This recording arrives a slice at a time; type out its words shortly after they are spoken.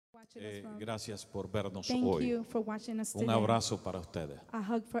watching us from. Gracias por vernos Thank hoy. you for watching us Un today. abrazo para ustedes. A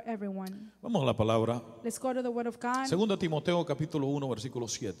hug for everyone. Vamos a la palabra. Let's go to the Word of God. 2 Timoteo capítulo 1 versículo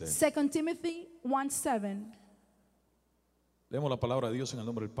 7. 2 Timothy 1:7. Leemos la palabra de Dios en el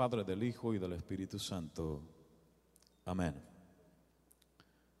nombre del Padre, del Hijo y del Espíritu Santo. Amén.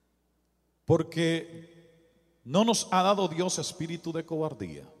 Porque no nos ha dado Dios espíritu de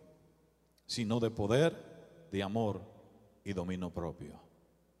cobardía, sino de poder, de amor y dominio propio.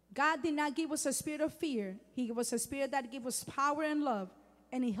 God did not give us a spirit of fear. He gave us a spirit that gives us power and love,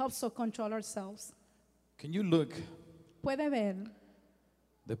 and He helps us control ourselves. Can you look Puede ver.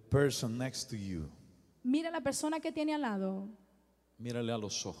 the person next to you? Mira a la persona que tiene al lado. Mírale a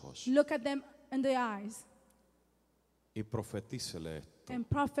los ojos Look at them in the eyes y profetícele esto. and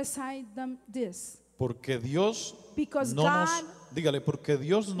prophesy them this. Porque Dios Because no nos, God, dígale, porque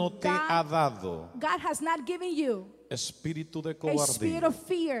Dios no te God- ha dado God has not given you espíritu de a spirit cobardía, of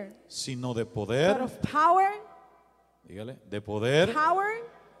fear, sino de but poder, of power, dígale, de poder, power,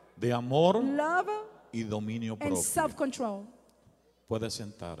 de amor love, y dominio and propio. self-control. Puede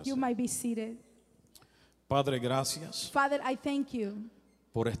sentarse. You might be seated. Padre, gracias Father, I thank you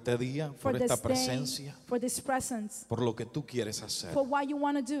por este día, for por esta this day, presencia, for this presence, por lo que tú quieres hacer. for what you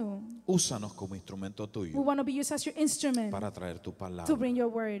want to do. Úsanos como instrumento We tuyo want to be used as your instrument para traer tu to palabra. bring your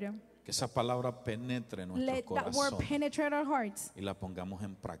word. Que esa palabra penetre nuestros Let that word corazones penetrate our hearts, y la pongamos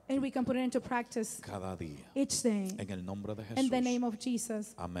en práctica and we can put it into practice cada día. each day. En el nombre de In the Jesús. name of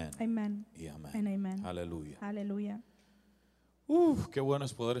Jesus. Amén Amen y amén. and amen. Aleluya. Hallelujah. Qué bueno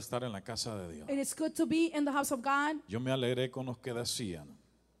es poder estar en la casa de Dios. It is good to be in the house of God. Yo me alegré con los que decían,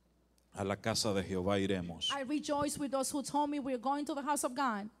 a la casa de Jehová iremos. I rejoice with those who told me we're going to the house of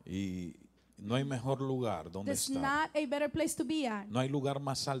God. Y no hay mejor lugar donde There's estar. not a better place to be at. No hay lugar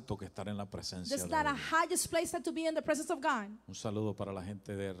más alto que estar en la presencia There's de not a Dios. highest place than to be in the presence of God. Un saludo para la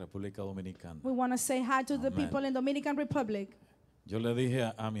gente de República Dominicana. We want to say hi to the Amen. people in Dominican Republic. Yo le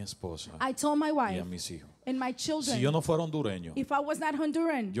dije a mi esposa I told my y a wife mis hijos, and my children, si yo no fuera hondureño, if I was not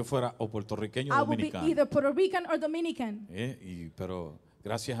Honduran, yo fuera o puertorriqueño I o would be dominicano. either Puerto Rican or Dominican. Pero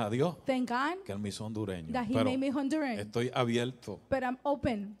gracias a Dios Thank God que él me hizo hondureño. that He Pero made me Honduran. estoy abierto But I'm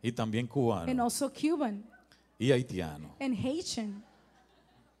open y también and cubano also Cuban y haitiano. and Haitian.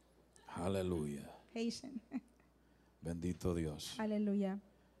 Aleluya. Haitian. Bendito Dios. Hallelujah.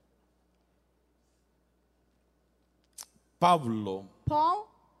 Pablo Paul,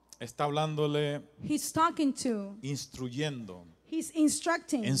 está hablándole, he's talking to, instruyendo, he's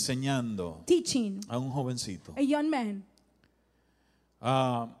instructing, enseñando teaching a un jovencito. a young man.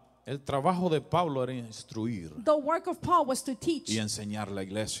 El trabajo de Pablo era instruir The work of Paul was to teach y enseñar la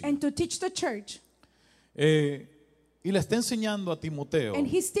iglesia. and to teach the church. Y le está enseñando a Timoteo. And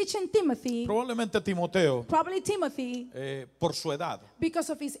he's teaching Timothy, Probablemente Timoteo, probably Timothy, por su edad,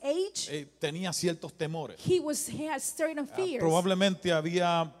 because of his age, tenía ciertos temores. he had certain fears. Probablemente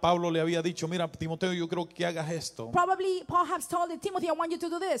Pablo le había dicho, mira, Timoteo, yo creo que hagas esto. Probably Paul has told Timothy, I want you to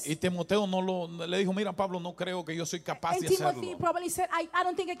do this. Y Timoteo le dijo, mira, Pablo, no creo que yo soy capaz And de Timothy hacerlo. probably said, I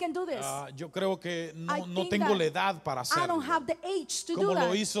don't think I can do this. Yo creo que I no think tengo that la edad para I hacerlo. don't have the age to Como do lo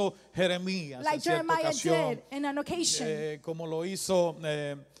that. hizo Jeremías Like en cierta Jeremiah ocasión. did in an occasion. Como lo hizo,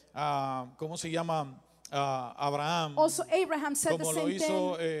 ¿cómo se llama? Abraham. Also, Abraham said the Como lo same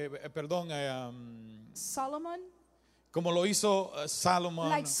hizo, thing. Solomon, como lo hizo Salomón.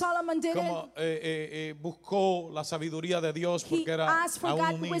 like Solomon did Como it. buscó la sabiduría de Dios He porque era asked for aún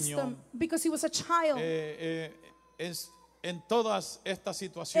God's un niño. wisdom because he was a child. En todas estas In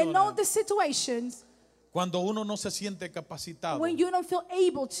situaciones, all the situations, cuando uno no se siente capacitado, when you don't feel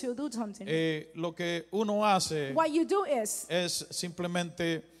able to do something, lo que uno hace what you do is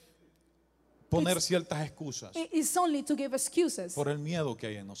simplemente poner ciertas excusas it's only to give excuses por el miedo que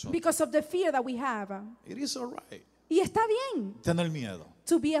hay en nosotros. because of the fear that we have. It is all right Y está bien tener miedo.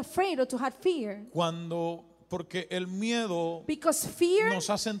 to be afraid or to have fear, Porque el miedo because fear nos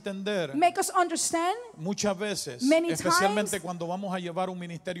hace entender make us understand, muchas veces, Many especialmente times, cuando vamos a llevar un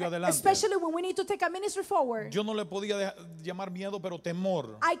ministerio adelante. especially when we need to take a ministry forward. Yo no le podía llamar miedo, pero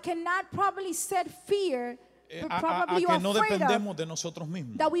temor. I cannot probably set fear, but A probably que you're no afraid dependemos de nosotros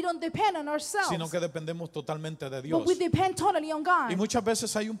mismos, that we don't depend on ourselves, sino que dependemos totalmente de Dios. but we depend totally on God. Y muchas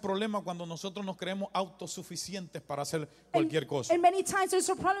veces hay un problema cuando nosotros nos creemos autosuficientes para hacer cualquier cosa. And many times there's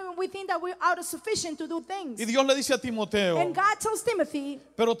a problem when we think that we're autosufficient to do things. Y Dios le dice a Timoteo, And God tells Timothy,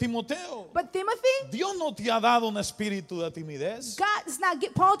 pero Timoteo, but Timothy, Dios no te ha dado un espíritu de timidez, God is not.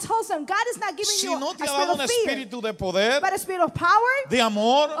 Paul tells him, God is not giving you sino a te ha spirit dado of un fear, espíritu de poder, but a spirit of power, de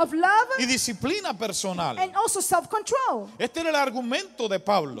amor of love, y disciplina personal. and also self-control. Este era el argumento de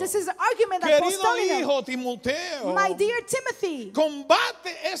Pablo. This is the argument that Paul's Querido telling him. hijo Timoteo, My dear Timothy,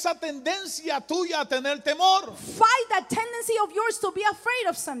 combate esa tendencia tuya a tener temor. fight that tendency of yours to be afraid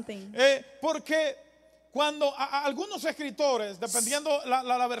of something. Porque cuando a algunos escritores, dependiendo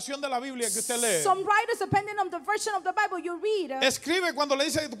la versión de la Biblia que usted lee, Some writers, depending on the version of the Bible you read, escribe cuando le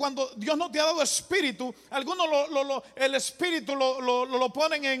dice, cuando Dios no te ha dado espíritu, algunos el espíritu lo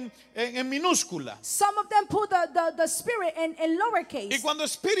ponen en minúscula. some of them put the spirit in lowercase. Y cuando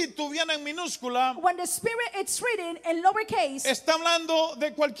espíritu viene en minúscula, When the spirit it's written in lowercase, está hablando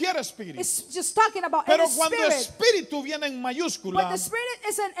de cualquier espíritu. it's just talking about Pero any cuando spirit. espíritu viene en But mayúscula, the spirit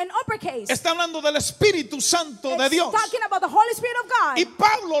is in uppercase. está hablando del Espíritu Santo de It's Dios. talking about the Holy Spirit of God. Y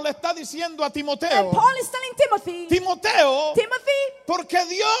Pablo le está diciendo a And Timoteo, Paul is telling Timothy, Timoteo, Timothy,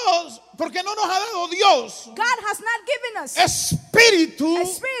 porque no nos ha dado Dios God has not given us espíritu a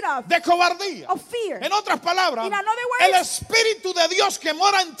spirit de cobardía. of fear. En otras palabras, In another el words, Espíritu de Dios que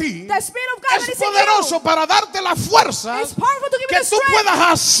mora en ti The Spirit of God that es is in poderoso you para darte las fuerzas is powerful to give que you the tú strength puedas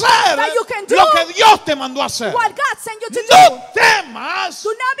hacer that you can do lo que Dios te mandó a hacer. what God sent you to do. No temas, Do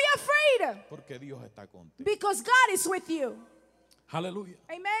not be afraid porque Dios está contigo. because God is with you. Aleluya.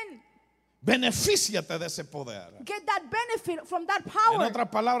 Amen. Benefíciate de ese poder. Get that benefit from that En power. otras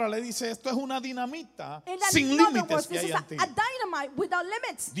palabras, le dice, esto es una dinamita In that- sin in other límites words, que this hay is en ti. a dynamite without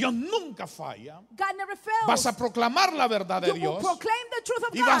limits. Dios nunca falla. God never fails. Vas a proclamar la verdad de You will Dios proclaim the truth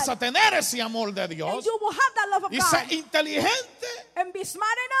of y vas a God. tener ese amor de And Dios you will have that love of y God. ser inteligente And be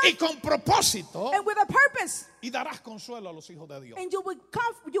smart y enough con propósito and with a purpose. y darás consuelo a los hijos de Dios. And you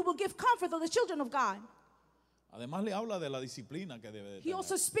will give comfort to the children of God. Además le habla de la disciplina que debe de He tener.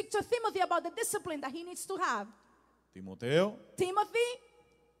 also speaks to Timothy about the discipline that he needs to have. Timoteo, Timothy,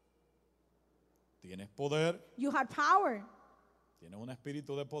 tienes poder, you had power. tienes un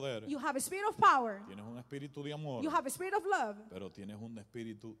espíritu de poder, You have a spirit of power. tienes un espíritu de amor, You have a spirit of love. pero tienes un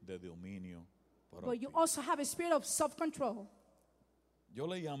espíritu de dominio But you propio. also have a spirit of self-control. Yo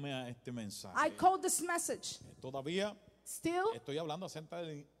le llamé a este mensaje. I call this message. Todavía Still, estoy hablando acerca de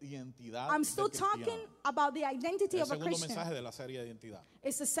la identidad I'm del still talking cristiano. about the identity El of a segundo Christian. mensaje de la serie de identidad.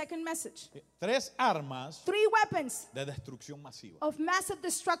 It's the second message. 3 armas 3 weapons de destrucción masiva. of massive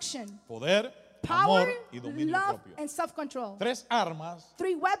destruction. Poder, Power, amor y dominio love, propio. and self-control. 3 armas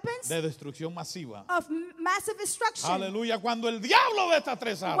 3 weapons de destrucción masiva. of massive destruction. Aleluya. Cuando el diablo ve estas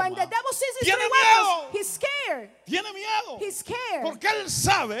 3 When the armas, devil sees these 3 tiene weapons, miedo. he's scared. tiene miedo. He's scared. Porque él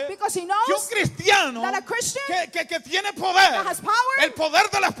sabe Because he que knows un cristiano that a Christian que tiene poder, that has power, el poder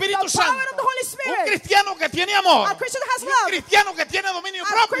del Espíritu the power Santo, of the Holy un Spirit, cristiano que tiene amor, a Christian that has y un love, cristiano que tiene dominio a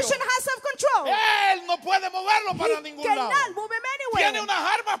propio, Christian that has self-control. él no puede moverlo para He ningún lado. cannot move him Tiene anywhere.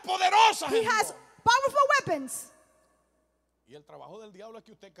 unas armas poderosas He en has Dios. powerful weapons. Y el trabajo del diablo es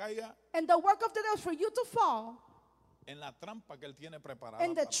que usted caiga And the work of the devil is for you to fall en la trampa que él tiene preparada.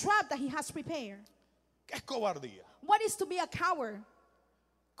 in the para ti. trap that he has prepared. ¿Qué es cobardía? What is to be a coward?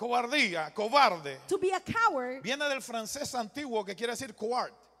 Cobardía, cobarde, To be a coward, viene del francés antiguo que quiere decir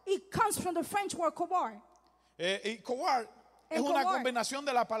coward. it comes from the French word coward. Y coward es El una coward. combinación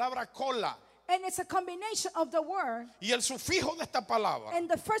de la palabra cola And it's a combination of the word. y el sufijo de esta palabra. And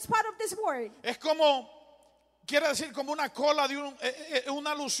the first part of this word, Es como, quiere decir como una cola de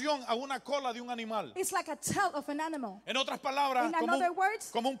una alusión a una cola de un animal. it's like a tail of an animal. En otras palabras, In another words,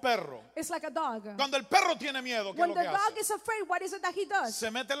 como un perro. It's like a dog. Cuando el perro tiene miedo, ¿qué es When lo the que dog hace? is afraid, what is it that he does? Se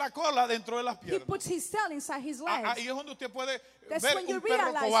mete la cola dentro de las He piernas. puts his tail inside his legs. Ahí es donde usted puede That's ver when you un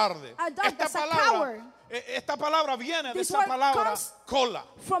perro realize cobarde. a dog that's a coward. Esta palabra viene de This esa word palabra comes cola.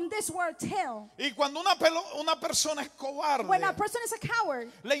 From this word tail. Y cuando una persona es cobarde, When a person is a coward,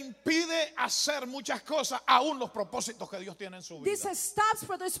 le impide hacer muchas cosas, aún los propósitos que Dios tiene en su vida. this stops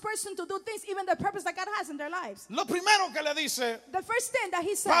for this person to do things, even the purpose that God has in their lives. Lo primero que le dice The first thing that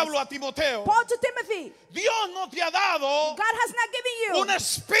he says, Pablo a Timoteo, Paul to Timothy, Dios no te ha dado God has not given un you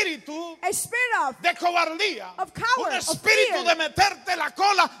espíritu a spirit of de cobardía, Of coward, un of espíritu fear. de meterte la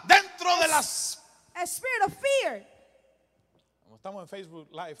cola dentro de las... a spirit of fear. Como estamos en Facebook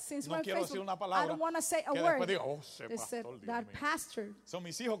Live, Since no we're in quiero decir Facebook, una I palabra don't want to say a que word. después diga, oh, ese They said, pastor, Dios that mío. pastor. Son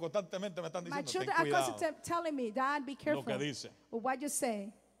mis hijos constantemente me están My diciendo, ten children are cuidado. constantly telling me, Dad, be careful que dice. with what you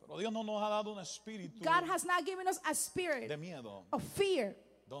say. Pero Dios no nos ha dado un espíritu God has not given us a spirit de miedo, of fear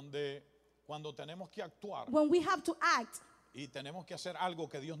donde cuando tenemos que actuar when we have to act y tenemos que hacer algo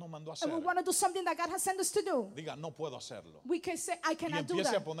que Dios nos mandó a hacer, and we want to do something that God has sent us to do. diga, no puedo hacerlo. We can say, I Y cannot do empiece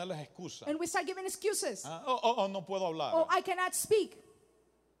a that. ponerles excusas. And we start giving excuses. No puedo hablar. Oh, I cannot speak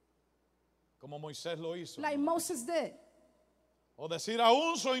Como Moisés lo hizo. like Moses did. O decir,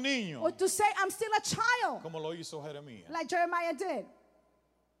 aún soy niño. Or to say, I'm still a child Como lo hizo Jeremías. like Jeremiah did.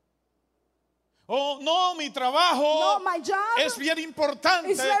 Oh, no, mi trabajo No, my job es bien importante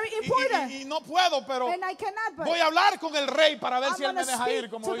is very important. y no puedo, pero and I cannot, but voy a hablar con el rey para ver I'm si él me gonna deja ir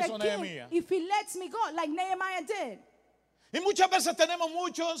speak como to lo the hizo king Nehemías. if he lets me go, like Nehemiah did. Y muchas veces tenemos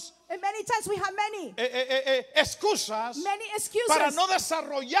muchos And many times we have many excusas excuses para no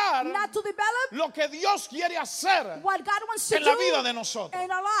desarrollar not to develop lo que Dios quiere hacer what God wants to en la do vida de nosotros.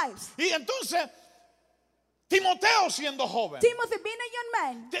 in our lives. Y entonces, Timoteo siendo joven, Timothy, being a young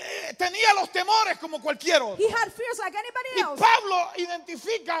man, tenía los temores como cualquier otro. he had fears like anybody Y else. Pablo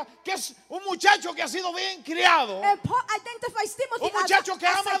identifica que es un muchacho que ha sido bien criado And Paul identifies Timothy Un muchacho que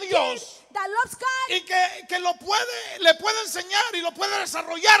as ama a a kid Dios. that loves God, y que le puede enseñar y lo puede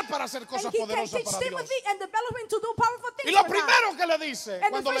desarrollar para hacer and cosas he can poderosas teach para Dios. Timothy and develop him to do powerful Y things lo for God. primero que le dice And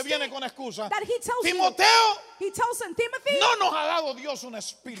cuando the le first viene thing con excusa, that he tells you, Timoteo, he tells him, Timothy, no nos ha dado Dios un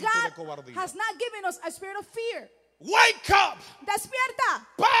espíritu de God cobardía. has not given us a spirit of fear. Wake up, Despierta.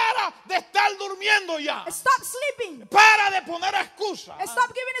 para de estar durmiendo ya, Stop sleeping. para de poner excusas. Stop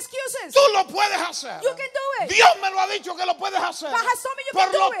giving excuses. Tú lo puedes hacer. You can do it. Dios me lo ha dicho que lo puedes hacer. God has told me you Por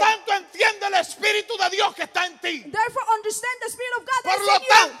can do lo it. tanto, entiende el espíritu de Dios que está en ti. Therefore, understand the spirit of God that Por is lo in you.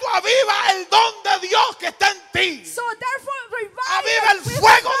 tanto, aviva el don de Dios que está en ti. So therefore, revive Aviva el the spirit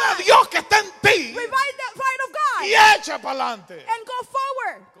fuego of God. de Dios que está en ti. Revive the fire of God Y echa para adelante. and go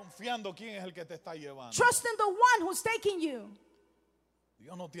forward. Confiando quién es el que te está llevando. Trust in the one who's taking you.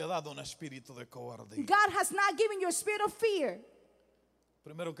 Dios no te ha dado un espíritu de cobardía. God has not given you a spirit of fear.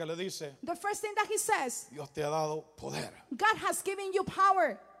 Primero que le dice, The first thing that he says, Dios te ha dado poder. God has given you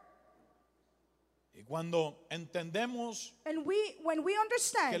power. Y cuando entendemos And when we que el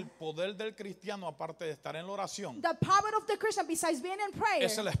understand poder del cristiano, aparte de estar en la oración, the power of the Christian, besides being in prayer,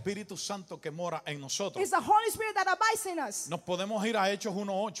 es el Espíritu Santo que mora en nosotros. is the Holy Spirit that abides in us. Nos podemos ir a Hechos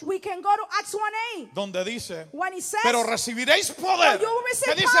 1:8, We can go to Acts 1:8 donde dice, when he says, pero recibiréis poder. No, you will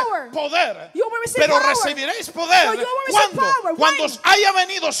receive ¿Qué dice? power. Poder. You will receive Pero power. recibiréis poder. No, you will receive ¿Cuándo? power. Cuando When? haya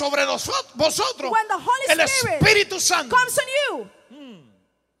venido sobre vosotros When the Holy el Spirit Espíritu Santo. comes on you.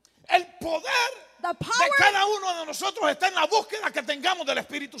 El poder The de power, cada uno de nosotros está en la búsqueda que tengamos del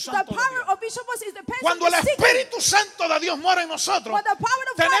Espíritu the Santo de power Dios. of each of us is depends Cuando on el the seeking. Espíritu Santo de Dios mora en nosotros, When the power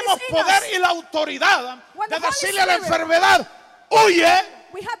of God tenemos is in poder us, y la autoridad When de the Holy decirle a la Spirit- enfermedad, huye.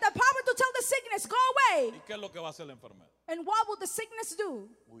 we have the power to tell the sickness, go away. ¿Y qué es lo que va a hacer la enfermedad? And what will the sickness do?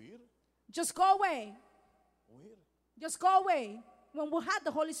 Huir, Just go away. huir. Just go away. When we have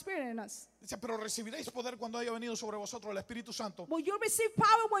the Holy Spirit in us. Dice, pero recibiréis poder cuando haya venido sobre vosotros el Espíritu Santo. Will you receive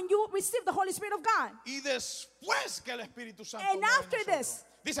power when you receive the Holy Spirit of God? Y después que el Espíritu Santo And mora en after nosotros, this,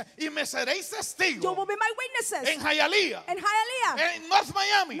 dice, y me seréis you testigos will be my witnesses. en Hialeah, In Hialeah, en North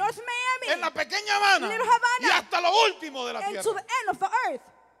Miami, North Miami, en la pequeña Habana Little Havana, y hasta lo último de la and to tierra. the end of the earth.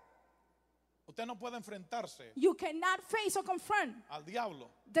 Usted no puede enfrentarse You cannot face or confront al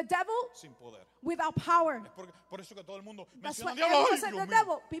diablo the devil sin poder. without power. Es por eso que todo el mundo That's menciona why al diablo. everyone Ay, said Dios the mío.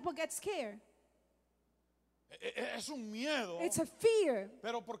 devil. People get scared. Es un miedo. It's a fear.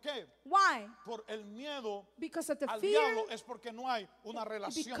 ¿Pero por qué? Why? Por el miedo Because of the al fear. diablo es porque no hay una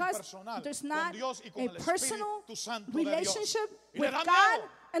relación Because personal there's con not Dios y con a el personal Espíritu Santo de Dios. relationship Y le with da God miedo.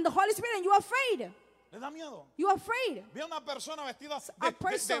 and the Holy Spirit, and you're afraid. Le da miedo. You're afraid. Ve a una persona vestida A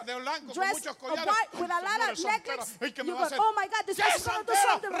person de blanco con dressed muchos of collares. white Ay, with a lot Señor, of es santera. necklaces. Ay, ¿qué me You va go, a hacer? oh my God, this ¿Qué is going to do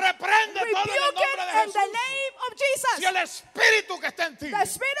santera? something. Reprende todo en el Rebuke nombre it de in the Jesús. name of Jesus. Si el espíritu que está en ti The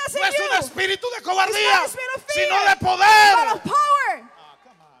spirit that's no in es un you espíritu de It's cobardía, not a spirit of fear, sino de poder. but of power. Ah,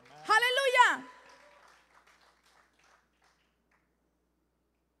 come on, man. Hallelujah.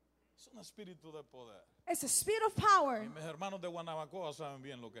 Es un espíritu de poder. It's a spirit of power. Y mis hermanos de Guanabacoa saben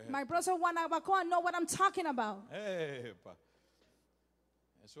bien lo que es My esto. brothers of Guanabacoa know what I'm talking about. Epa.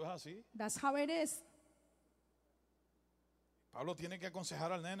 Eso es así. That's how it is. Pablo tiene que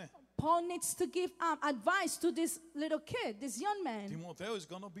aconsejar al nene. Paul needs to give advice to this little kid, this young man. Timoteo is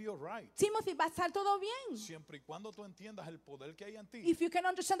going to be all right. Timothy, va a estar todo bien. Siempre y cuando tú entiendas el poder que hay en ti, If you can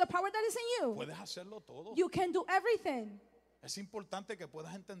understand the power that is in you, puedes hacerlo todo. you can do everything. Es importante que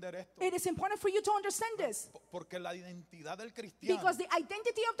puedas entender esto. It is important for you to understand this. Porque la identidad del cristiano, Because the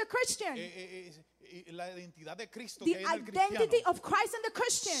identity of the Christian, la identidad de Cristo the que hay en el identity cristiano, of Christ and the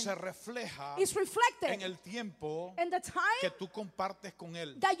Christian se refleja is reflected en el tiempo in the que time tú compartes con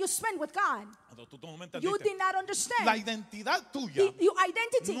Él. that you spend with God. Cuando tú no me You entendiste. did not La understand. identidad tuya Your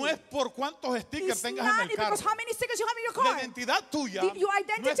identity no es por cuántos stickers is tengas en not el carro. because how many stickers you have in your La car. identidad tuya Your no es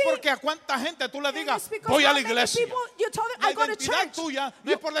identity porque a cuánta gente tú le It digas is because voy a how la many iglesia. people you told them, La I go to identidad church. tuya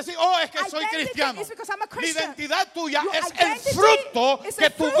no es por decir, oh, es que soy Identity cristiano. is because I'm a La Christian. identidad tuya Your es el identity fruto is que the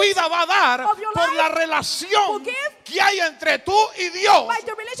tu fruit vida va a dar of your por life la relación will give que hay entre tú y Dios. by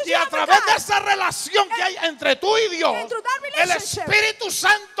the relationship Y a través de esa relación que hay entre tú y Dios, and through that el relationship, Espíritu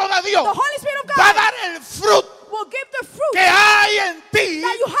Santo de Dios the Holy Spirit of God va a dar el fruto will give the fruit que hay en ti,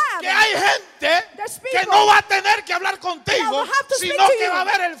 that you have. que hay gente There's que people no va a tener que hablar that contigo, will have to speak sino to que you, va a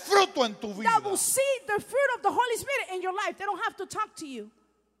ver el fruto en tu vida. that will see the fruit of the Holy Spirit in your life. They don't have to talk to you.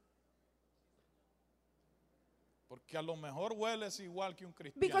 Porque a lo mejor hueles igual que un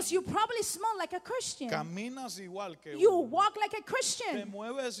cristiano. Because you probably smell like a Christian. Caminas igual que You uno. walk like a Te Christian.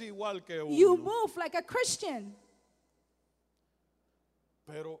 mueves igual que uno. You move like a Christian.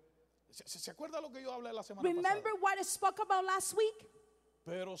 Pero, ¿se acuerda lo que yo hablé la semana Remember pasada? what I spoke about last week?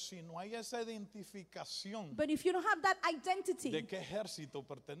 Pero si no hay esa identificación But if you don't have that identity, de qué ejército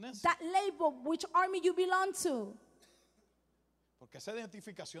pertenece, that label, which army you belong to, porque esa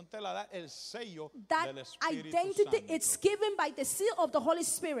identificación te la da el sello that del Espíritu identity, Santo. it's given by the seal of the Holy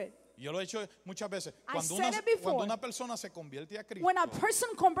Spirit. Yo lo he hecho muchas veces. I Cuando said it before. cuando una persona se convierte a Cristo, When a person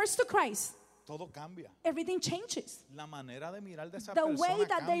converts to Christ, todo cambia. everything changes. La manera de mirar de esa The way persona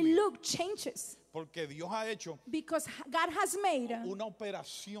that they cambia. look changes. Porque Dios ha hecho Because God has made una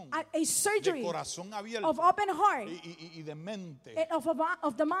operación a de surgery corazón abierto of open heart y de mente. and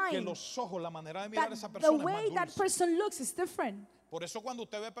of the Que mind. los ojos, la manera de mirar a That esa the persona way es that más dulce. person looks is different. Por eso cuando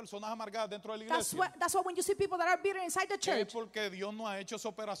usted ve personas amargadas dentro de la That's iglesia, why when you see people that are bitter inside the es church, porque Dios no ha hecho esa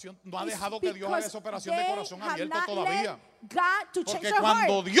operación, no ha it's dejado que Dios haga because esa operación de they corazón have abierto not todavía. let God to change Porque their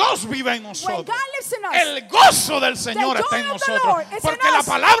cuando heart. Dios vive en When nosotros, God lives in us, el gozo del Señor joy está en of the nosotros. Lord is in Porque la us.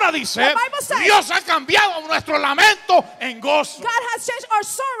 palabra dice, The Bible says, Dios ha cambiado nuestro lamento en gozo. God has changed our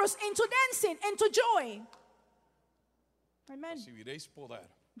sorrows into dancing, into joy. Amen. Recibiréis poder.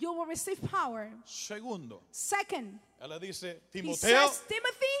 You will receive power. Segundo, Second, él le dice, he Timoteo, says,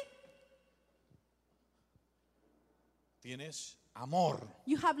 Timothy, tienes amor.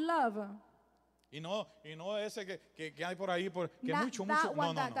 you have love. Y no ese que hay por ahí, que Not mucho, that mucho.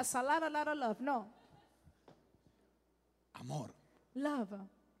 one No. that's a lot of love. No, Amor. love.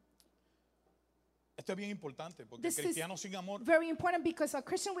 Esto es bien importante, porque This is cristiano sin amor, very important because a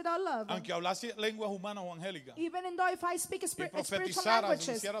Christian without love, aunque hablase lenguas humanas o angélicas, even though if I speak spiritual profetizara,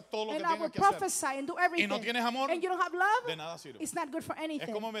 languages hiciera todo lo and que I tenga will que hacer, prophesy and do everything, no tienes amor, and you don't have love, de nada sirve. it's not good for Es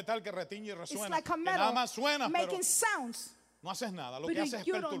anything. como metal que retiñe y It's resuena. like a Que nada metal más suena, pero making sounds, no haces nada. Lo but que hace es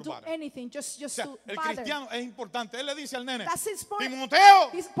you don't do perturbar. anything, just O sea, to el bother. cristiano es importante. Él le dice al nene, That's his point. Timoteo,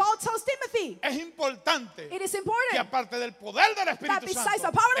 Paul tells Timothy, es importante it is que important aparte del poder del that Espíritu besides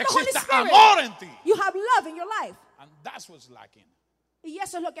Santo, the power of the Holy exista Spirit, amor en ti. you have love in your life. And that's what's lacking Y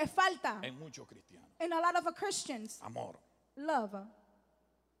eso es lo que falta en muchos cristianos. in a lot of Christians. Amor. Love.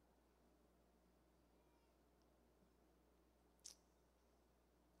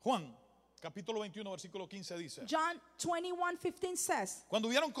 Juan, capítulo 21, versículo 15 dice, John 21:15 says, cuando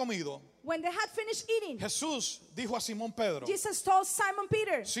hubieron comido, when they had finished eating, Jesús dijo a Simón Pedro, Jesus told Simon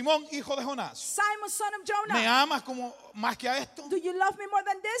Peter, Simón, hijo de Jonás, Simon, son of ¿me Jonah, amas como más que a esto? do you love me more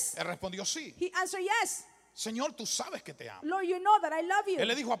than this? Él respondió, sí. He answered, yes. Señor, tú sabes que te amo. Lord, you know that I love Él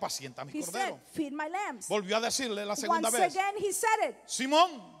le you. dijo, apacienta mis He said, corderos. feed my lambs. Volvió a decirle la segunda Once vez, again, he said it.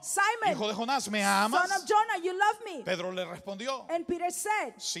 Simón, Simon, hijo de Jonás, ¿me son amas? of Jonah, you love me. Pedro le respondió, And Peter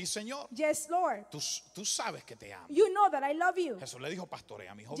said, sí, Señor, yes, Lord. tú sabes que te amo. You know that I love you. Jesús le dijo,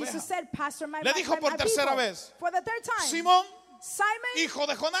 pastorea mis Jesus ovejas. said, pastor my Le dijo por my tercera people. vez, For the third time, Simón, Simon, hijo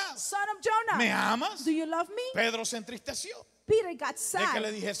de Jonás, son of Jonah, ¿me amas? do you love me? Pedro se entristeció Peter got de que le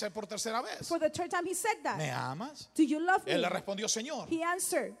sad. dijese por tercera vez, For the third time he said ¿me that. amas? Do you love me? Él le respondió, Señor, He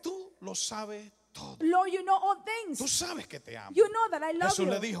answered, tú lo sabes todo. Lord, you know all Tú things. sabes que te amo. You know that I love Jesús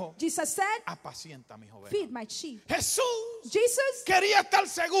le you. dijo, Jesus said, apacienta mis ovejas. feed my sheep. Jesús Jesus, quería estar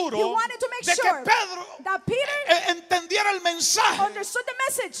seguro he wanted to make de que sure Pedro that Peter entendiera el mensaje understood the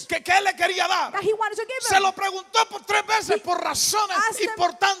message que él le quería dar. that he wanted to give Se him. lo preguntó por 3 veces por razones Asked him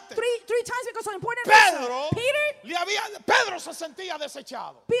importantes. three times because of important reasons. Pedro se sentía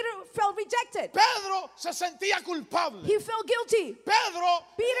desechado. Peter felt rejected. Pedro se sentía culpable. He felt guilty. Pedro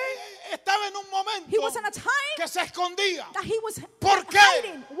Peter, estaba en un momento he was in a time que se escondía. that he was ¿Por qué?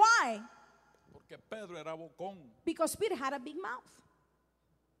 hiding. Why? Porque Pedro era bocón. Because Peter had a big mouth.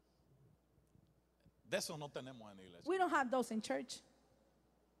 De eso no tenemos en la iglesia. We don't have those in church.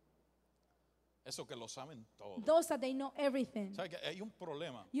 Eso que lo saben todos. Those that they know everything. ¿Sabe que hay un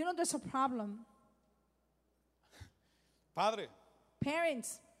problema? You know there's a problem. Padre,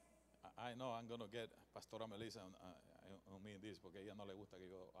 Parents, I know I'm going to get Pastora Melissa on me in this porque a ella no le gusta que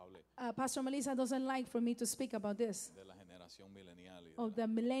yo hable Pastor Melissa doesn't like for me to speak about this, de la generación milenial. of the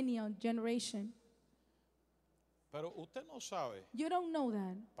millennial generation. Pero usted no sabe, You don't know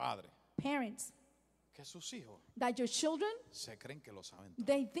that. padre, Parents, que sus hijos that your children, se creen que lo saben todo.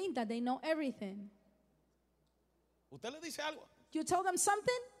 they think that they know everything. Usted le dice algo You tell them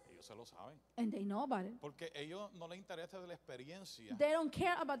something, ellos se lo saben. And they know about it. Porque ellos no les interesa la experiencia They don't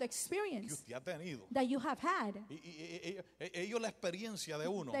care about the que experience usted ha tenido. that you have had. Ellos la experiencia de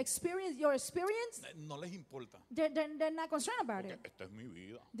uno The experience, your experience, no les importa. they're not concerned about Porque it. esta es mi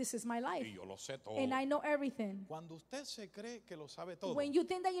vida This is my y life. yo lo sé todo. And I know everything. Cuando usted se cree que lo sabe todo, When you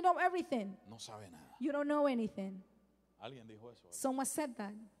think that you know everything, no sabe nada. you don't know anything. Alguien dijo eso, ¿verdad? Someone said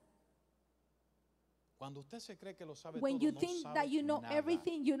that. Cuando usted se cree que lo sabe When todo, you no think sabe that you know nada.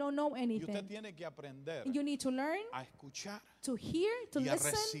 everything, you don't know Y usted anything. tiene que aprender You need to learn, a escuchar to hear, to y a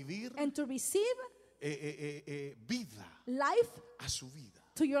listen, recibir and to receive vida life a su vida.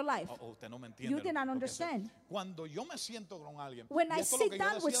 to your life. Usted no me entiende. You did not lo que sé. understand. Cuando yo me siento con alguien, When y I esto es lo sit que yo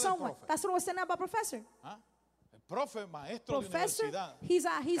down with decía del someone, profe, that's what I was saying about professor. ¿ah? El profe, maestro Professor, de universidad, he's a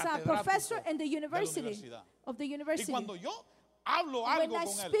catedrático professor in the de la university, universidad. of the Y university. cuando yo hablo When algo I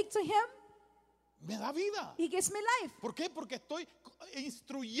con él, speak to him, me da vida. he gives me life. ¿Por qué? Porque estoy Because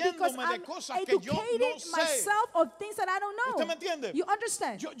instruyéndome de I'm cosas que yo no educating sé. myself of things that I don't ¿Usted me know. entiende? You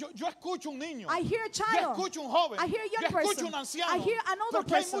understand? Yo escucho un niño. I hear a Yo child. escucho un joven. I hear a young yo escucho person. un anciano. I hear an older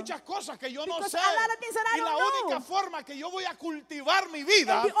porque hay person. muchas cosas que yo no Because sé. a lot of things that I Y la don't única know. forma que yo voy a cultivar mi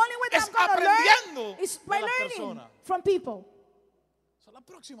vida And the only way that es I'm going to aprendiendo learn is de by las learning personas. from people. So, la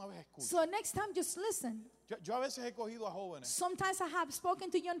próxima vez escucho. So next time, just listen. Yo a veces he cogido a jóvenes Sometimes I have spoken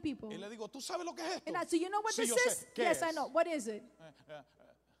to young people. y le digo, ¿tú sabes lo que es esto? And I say, you know what Sí, this yo sé. is? ¿Qué Yes, I es? know. What is it?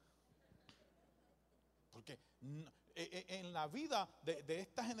 Porque en la vida de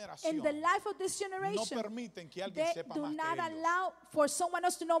esta generación In the life of this no generation, permiten que alguien they sepa do más not que ellos. allow for someone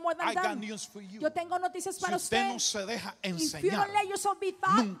else to know more than I got them. news for you. Yo tengo noticias Si para usted usted. no se deja If you enseñar, don't let yourself be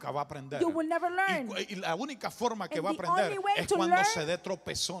taught, nunca va a aprender. you will never learn. Y la única forma que And va a the aprender only way es to cuando learn se dé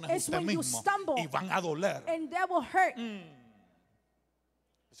tropezones is usted when you mismo stumble. y van a doler. and that will hurt.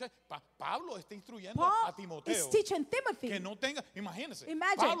 Entonces, Pablo está instruyendo Paul a Timoteo is teaching Timothy. que no tenga, imagínense,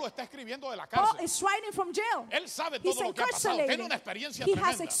 Imagine. Pablo está escribiendo de la Paul cárcel. is writing from jail. Él sabe He's todo lo que ha pasado, tiene incarcerated. una experiencia He has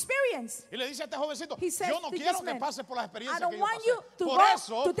tremenda. experience. Y le dice a este jovencito, He says yo no to quiero this que man, pases por las I experiencias don't que yo want pasé. you to Por go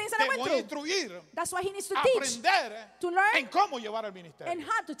eso to things that I te went voy a through. instruir That's why he needs to a teach, aprender to learn, en cómo llevar el ministerio. and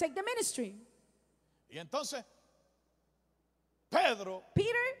how to take the ministry. Y entonces, Pedro,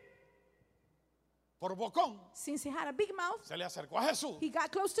 Peter, por bocón, since he had a big mouth, se le acercó a Jesús. he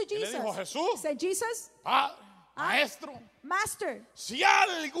got close to Y le Jesus. dijo, Jesús, Said, Jesus, Padre, Maestro, Master, si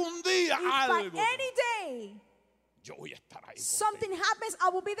algún día if by algo, any day yo voy a estar ahí something contigo. happens, I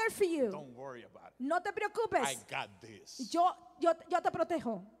will be there for you. Don't worry about it. No te I preocupes. got this. Yo te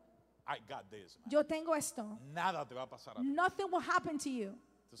protejo. I got this, man. Yo tengo esto. Nada te va a pasar a ti. Nothing will happen to you.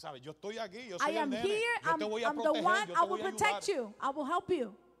 Tú sabes, yo estoy aquí, yo I soy el am nene. here. Yo te voy a I'm the proteger, one. yo I te will voy a protect ayudar. you. I will help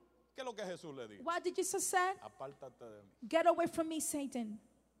you. ¿Qué es lo que Jesús le dijo? What did Jesus say? Apártate de mí. Get away from me, Satan.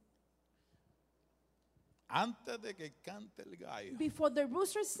 Antes de que cante el gallo, Before the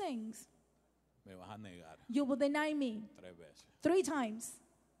rooster sings, me vas a negar you will deny me 3 veces. 3 times.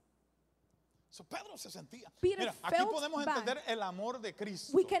 So, Pedro se sentía. Peter Mira, aquí felt podemos bad. entender el amor de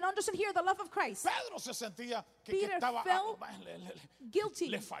Cristo. We can understand here the love of Christ. Pedro se sentía que Peter estaba felt guilty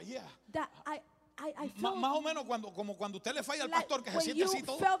le fallé. that I feel Más o menos como cuando usted le falla al like pastor que se when siente you así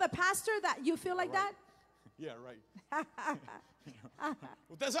todo. feel the pastor that you feel like Right. Yeah, right. that.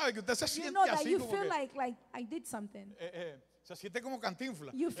 Usted sabe que usted se You siente know that así you como feel que like I did something. se siente como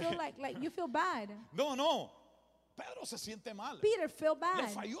cantinfla. You feel like you feel bad. No. Pedro se siente mal. Peter felt Le bad.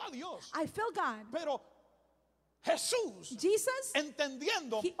 falló a Dios. I feel God. Pero Jesús, Jesus,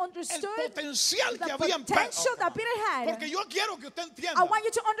 entendiendo he el understood potencial que the había en potential that Pedro. Peter had. Porque yo quiero que usted I entienda. want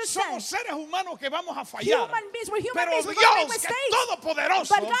you to understand. Somos seres humanos que vamos a fallar. Human beings, we're human Pero beings, we're gonna make Dios, que es mistakes.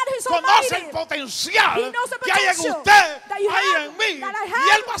 todopoderoso, But God is conoce almighty. el potencial He knows the que hay en potential usted, that you hay have, en mí. that I Y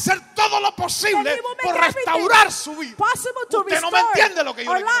have. Él va a hacer todo lo And posible he will make por everything restaurar su vida. possible to Usted no me restore entiende lo que yo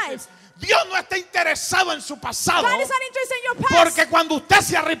our le quiero lives. decir. Dios no está interesado en su pasado. God is not interested in your past. Porque cuando usted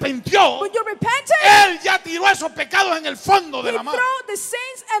se arrepintió, When you repented, Él ya tiró esos pecados en el fondo de he la mar. threw the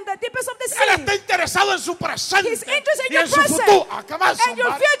sins and the deepest of the Él está sea. interesado en su presente He's interested in y en your su present futuro. Acaba and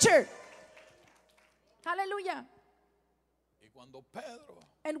your future. Hallelujah. Y cuando Pedro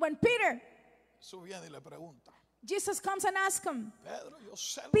And when Peter, viene y le pregunta, Jesus comes and asks him, Pedro, yo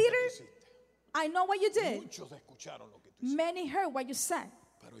sé lo Peter, que tú hiciste. I know what you did. Muchos escucharon lo que tú hiciste, Many heard what you said,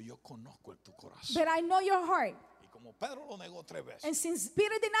 pero yo conozco tu corazón. but I know your heart. Y como Pedro lo negó 3 veces, And since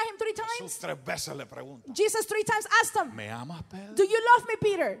Peter denied him 3 Jesús times, 3 veces le pregunta, Jesus 3 times asked him, ¿me amas, Pedro? do you love me,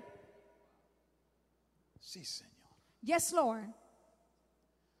 Peter? Sí, Señor. Yes, Lord.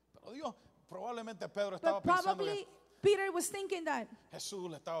 Pero Dios, probablemente Pedro estaba But pensando probably que Peter was thinking that Jesús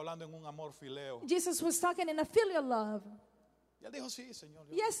le estaba hablando en un amor fileo. Jesus was talking in a filial love. Y él dijo, sí, Señor.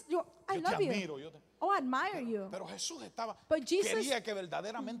 Yes, I yo te love you. admiro. Oh, I admire you. Pero Jesús estaba, But Jesus quería que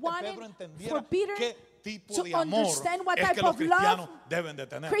verdaderamente wanted Pedro for entendiera Peter qué tipo to de amor understand what es type que los of cristianos love deben de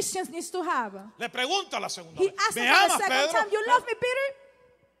tener. Christians needs to have. Le pregunta la segunda He vez, asked ¿me him for the amas, second Pedro? time, you love me, Peter?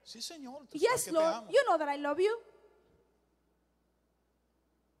 Sí, Señor, tú sabes Yes, que te Lord. amo. You know that I love you.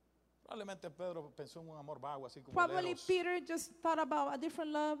 Probablemente Pedro pensó en un amor vago, así como Probably el eros. Peter just thought about a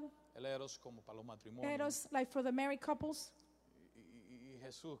different love. El eros como para los matrimonios. Eros, like for the married couples. Y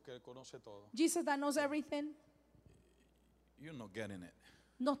Jesús que conoce todo. Jesus that knows everything. You're not getting it.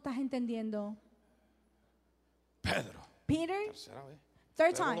 No estás entendiendo. Pedro, Peter, tercera vez.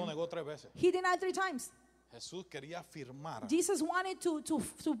 third Pedro lo time. negó 3 veces. He denied 3 times. Jesús quería afirmar Jesus wanted to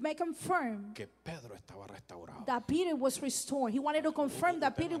make him firm que Pedro estaba restaurado. that Peter was restored. He wanted to confirm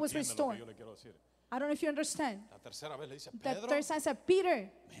that Usted Peter no was entiende lo que restored. yo le quiero decir. I don't know if you understand. La tercera vez le dice, The Pedro, third time said, Peter,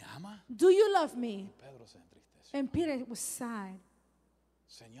 ¿me ama? do you love me? Pedro se entristeció. And Peter was sad.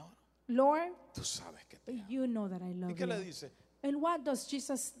 Señor, Lord, tú sabes que te amo. you know that I ¿Y love qué le you. dice? And what does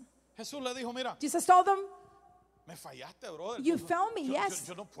Jesus? Jesús le dijo, mira, Jesus told them, me fallaste, brother. You found me, yes.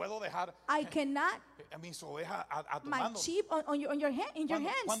 Yo no puedo dejar I cannot a mis ovejas a tu my mano. sheep on your hand, in your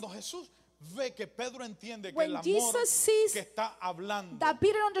hands. Cuando Jesús ve que Pedro entiende que When el amor Jesus sees que está hablando, That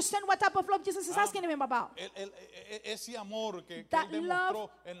Peter understand what type of love Jesus is asking him about. ese amor que That él demostró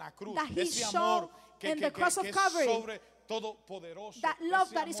en la cruz, that he ese showed amor in the cross of es Calvary. sobre todo poderoso, That love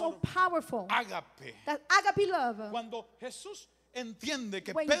ese that is so amor powerful. ágape. That agape love. Cuando Jesús entiende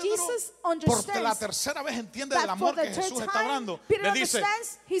que When Pedro Jesus por understands la tercera vez entiende that del amor for que the third Jesús está time, hablando, Peter le dice,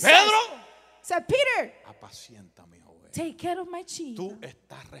 understands, he Pedro, said, Peter, apacienta mis ovejas. take care of my sheep. Tú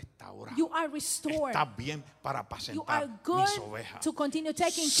estás restaurado. You are restored. Estás bien para You are apacentar good mis ovejas. to continue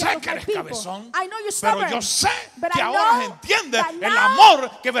taking Sé care of que my eres people. cabezón, I know you're pero stubborn. yo sé but que I ahora know entiendes that el now amor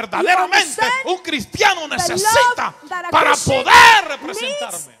que you verdaderamente understand un cristiano the necesita love that a para Christian poder needs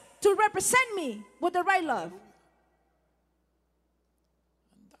representarme. to represent me with the right love.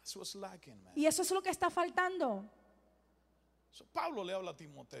 That's what's lacking, man. Y eso es lo que está faltando. So, Pablo le habla a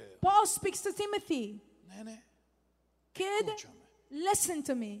Timoteo. Paul speaks to Timothy. Nene, Kid, escúchame. listen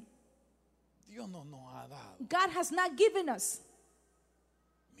to me. Dios no nos ha dado God has not given us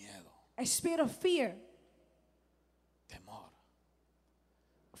miedo, a spirit of fear. temor.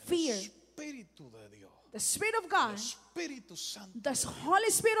 Fear. El Espíritu de Dios, The Spirit of el God, Espíritu Santo the Holy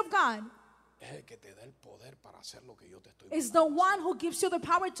Spirit of God, es el que te da el poder para hacer lo que yo te estoy is the mandando. one who gives you the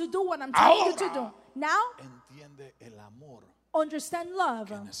power to do what I'm telling you to do. Ahora. Now, Entiende el amor understand love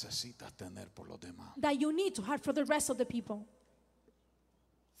que necesitas tener por los demás. that you need to have for the rest of the people.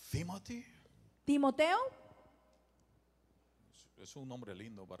 Timothy Timoteo es un nombre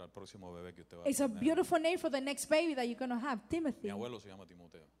lindo para el próximo bebé que usted va a is a tener. beautiful name for the next baby that you're going to have, Mi Timothy. abuelo se llama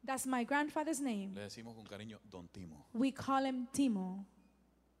Timoteo. That's my grandfather's name. Le decimos con cariño Don Timo. We call him Timo.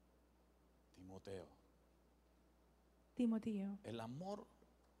 Timoteo. Timoteo. El amor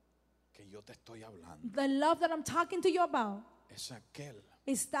que yo te estoy hablando The love that I'm talking to you about es aquel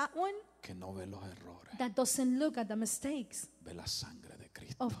is that one que no ve los errores, that doesn't look at the mistakes ve la sangre de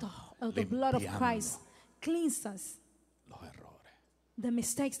Cristo, of the blood of limpiando Christ. Cleanse us, los errores. the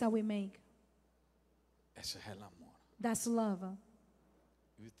mistakes that we make. Ese es el amor. That's love.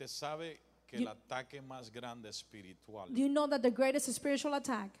 Y usted sabe que You- el ataque más grande espiritual Do you know that the greatest spiritual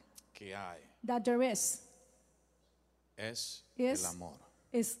attack que hay that there is es Yes. el amor.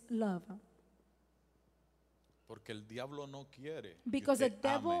 is love? Porque el diablo no quiere Because que the usted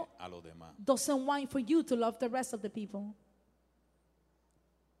ame devil a los demás. doesn't want for you to love the rest of the people.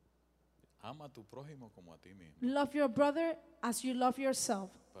 Ama a tu prójimo como a ti mismo. Love your brother as you love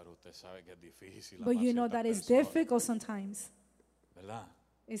yourself. Pero usted sabe que es difícil. But amar you know ciertas that is personas, difficult sometimes. ¿verdad?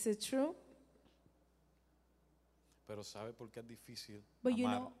 Is it true? Pero ¿sabe por qué es difícil But you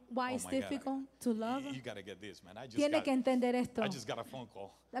amar? know why Oh it's my God. difficult to love? You gotta get this, man. Tiene que entender esto. I just got a phone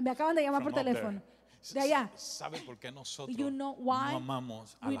call Me acaban de llamar por from up there. teléfono. De allá. ¿Sabe por qué nosotros You know why no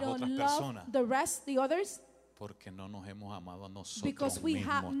amamos a we las don't otras love personas? the rest, the others? Porque no nos hemos amado a nosotros Because we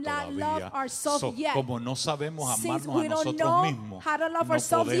have mismos not todavía. loved ourselves So, yet. como no sabemos Since amarnos we a don't nosotros know mismos, how to love no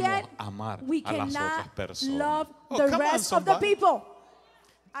ourselves podemos yet, amar we a las otras cannot personas. love Oh, the come on, rest of the somebody. people.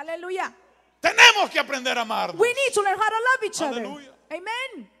 Hallelujah. Tenemos que aprender a amarnos. We need to learn how to love each other. Hallelujah.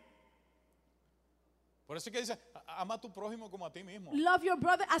 Amen. Por eso es que dice, ama a tu prójimo como a ti mismo. Love your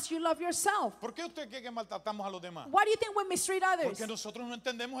brother as you love yourself. ¿Por qué usted cree que maltratamos a los demás? Why do you think we mistreat others? Porque nosotros no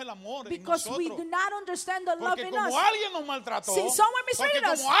entendemos el amor en Because we nosotros. do not understand the love Porque in como us. alguien nos maltrató, See, someone porque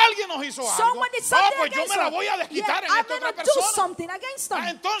mistreated us. como alguien nos hizo algo, Someone did something pues yo against me la us. voy a desquitar Yeah, en I'm esta otra going to do persona. something against them.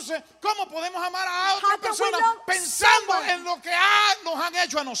 Entonces, ¿cómo podemos amar a How otra can we persona love pensando someone? en lo que nos han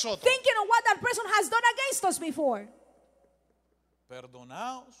hecho a nosotros? Thinking of what that person has done against us before.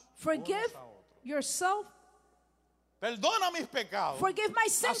 Perdonaos Forgive unos a otros. yourself. Perdona mis pecados. Forgive my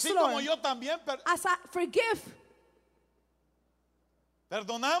sins, Así como Lord. yo también As I forgive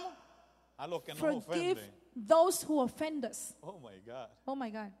perdonamos a los que nos Forgive ofenden. those who offend us. Oh my God. Oh my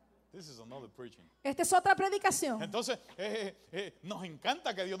God. This is another preaching. Esta es otra predicación. Entonces, nos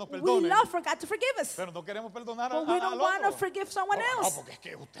encanta que Dios nos We perdone, love for God to forgive us. pero no queremos perdonar But we don't al want to otro. forgive someone No, else. porque es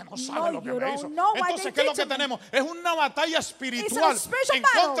que usted no sabe lo que you me hizo. don't know why Entonces, they ¿qué es lo did que to me? tenemos? Es una batalla espiritual spiritual en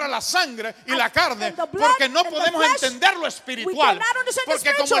battle. contra de la sangre y la carne, and the blood porque no and the podemos flesh. entender lo espiritual. cannot understand the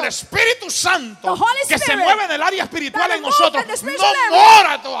Porque como spiritual. el Espíritu Santo The Holy que se Spirit mueve en el área espiritual that en moves nosotros in the no spiritual area.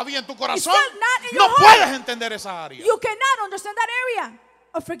 mora todavía en tu corazón, still not in no your heart. puedes entender esa área. You cannot understand that area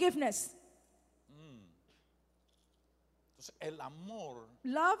of forgiveness. Entonces, el amor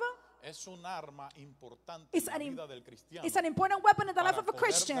Love es un arma importante is en la vida del cristiano it's an important weapon in the life para of a poder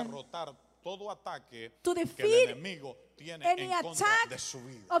Christian derrotar todo ataque to que defeat el enemigo tiene any en contra attack de su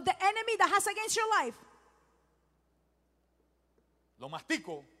vida. of the enemy that has against your life. Lo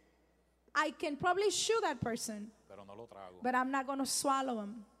mastico, I can probably shoot that person, pero no lo trago. but I'm not going to swallow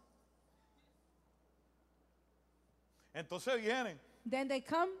him. Entonces vienen Then they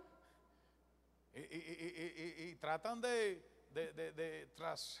come y tratan de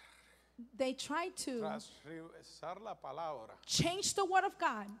they try to trasversar la palabra. change the word of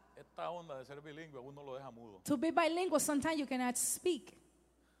God. Esta onda de ser bilingüe uno lo deja mudo. To be bilingual, sometimes you cannot speak.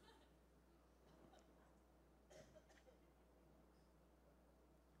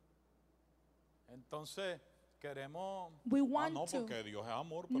 Entonces queremos We want no to. porque Dios es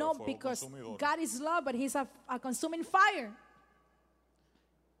amor, pero No, fuego because consumidor. God is love, but He's a consuming fire.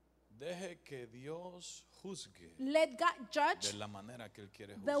 Deje que Dios juzgue Let God judge de la manera que él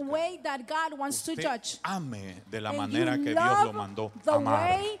quiere the juzgar. way that God wants to Usted judge. ame de la And manera you que Dios love lo mandó the amar.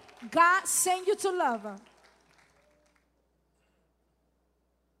 way God sent you to love.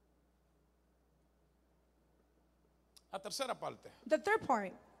 La tercera parte The third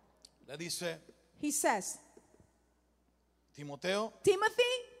part, le dice he says, Timoteo, Timothy,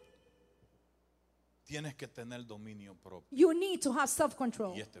 tienes que tener dominio propio. you need to have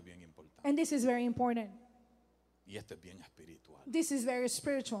self-control. Y esto es bien importante. And this is very important. Y esto es bien espiritual. This is very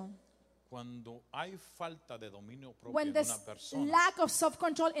spiritual. Cuando hay falta de dominio propio When en there's una persona, lack of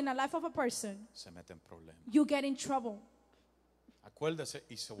self-control in the life of a person, se mete en problemas. you get in trouble. Acuérdese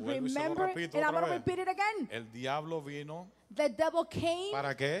y se vuelve y se lo Remember, repito and I'm otra going to vez. repeat it again. El diablo vino The devil came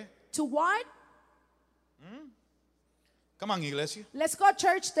 ¿para qué? to what? Come on, iglesia. Let's go,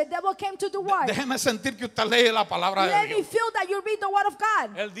 church. The devil came to do what? Déjeme sentir que usted lee la palabra Let de me Dios. feel that you read the word of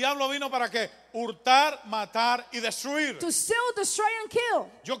God. El diablo vino para qué? Hurtar, matar y destruir. To steal, destroy, and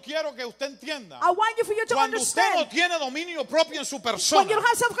kill. Yo quiero que usted entienda. I want you for you to Cuando usted no understand. tiene dominio propio en su persona, When you don't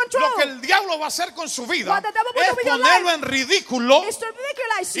have self-control, lo que el diablo va a hacer con su vida what the devil will es do with your ponerlo life en ridículo. is to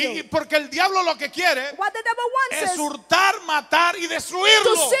ridiculize Y you. porque el diablo lo que quiere What the devil wants es is hurtar, matar y to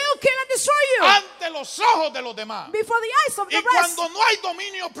destruirlo steal, kill, and destroy you ante los ojos de los demás. before the eyes of the Y rest. cuando no hay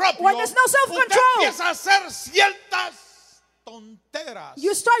dominio propio, When there's no usted self-control, empieza a hacer ciertas tonteras.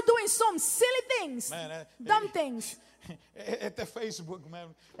 You start doing some silly things, Man, dumb things. Este Facebook,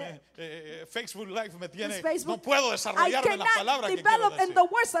 man, Facebook Live me tiene, This Facebook, no puedo I desarrollarme las cannot palabras que quiero develop in decir. the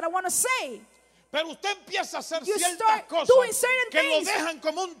words that I want to say. Pero usted empieza a hacer You ciertas start cosas doing certain que lo things dejan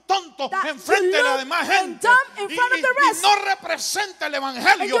como un tonto that enfrente de you la look demás and gente dumb in y, front of y- the y rest. no representa el And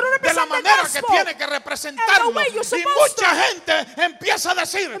evangelio you don't de la represent the manera que gospel tiene que representarlo. and the way you're Y supposed mucha gente empieza a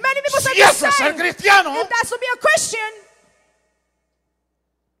decir, Many people si say eso the es ser same. cristiano, If that's to be a Christian,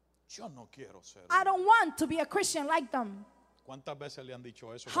 yo no quiero ser. I don't want to be a Christian like them. ¿Cuántas veces le han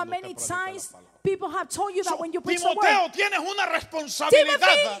dicho eso? How cuando many usted predica la times palabra? people have told you that when you preach the Timoteo, word? tienes una responsabilidad.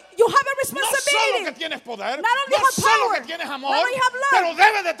 Timothy, you have a No solo responsibility. que tienes poder, Not only no have solo power, que tienes not amor, only have love, pero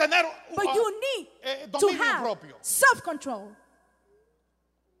debes de tener But you need to dominio have propio. self-control.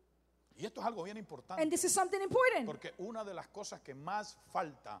 Y esto es algo bien importante, And this is something important. porque una de las cosas que más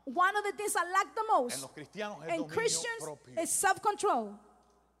falta One of the things I lack the en most los cristianos es in dominio Christians propio. is self-control.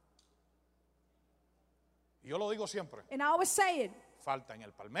 Y yo lo digo siempre, And I always say it. falta en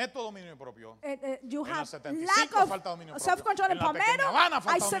el Palmetto dominio propio. You En la have 75 lack falta of dominio propio. self-control in En la Pequeña Palmetto, Habana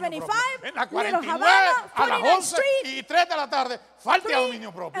falta dominio I-75, propio. En la Little 49 Havana, a las 49th 11 Street. y 3 de la tarde falta Three,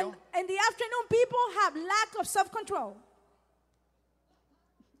 dominio propio. and in the afternoon, people have lack of self-control.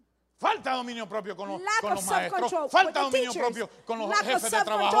 Falta dominio propio con los, Lack con of los maestros, self-control falta with the dominio teachers. propio con los Lack of jefes de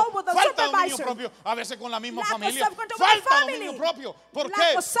self-control trabajo, with the falta dominio supervisor. propio a veces con la misma Lack of familia, self-control with the falta family. dominio propio. ¿Por Lack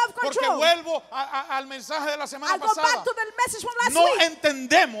qué? of self-control. Porque vuelvo al mensaje de la semana I go back pasada. to the message from last No week.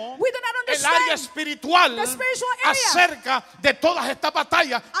 entendemos We do not el el área understand espiritual the spiritual area acerca de todas estas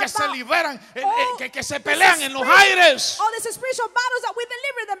batallas que se about liberan, all que se this pelean en los spirit- aires. all these spiritual battles that we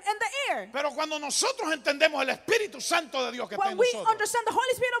deliver them in the air. Pero cuando nosotros entendemos el Espíritu Santo de Dios que está When en we nosotros, understand the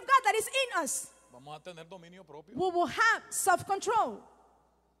Holy Spirit of God that is in us, vamos a tener dominio propio. we will have self-control.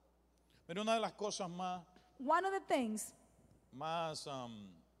 Mira, una de las cosas One of the things, más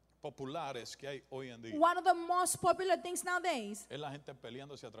populares que hay hoy en día one of the most popular things nowadays es la gente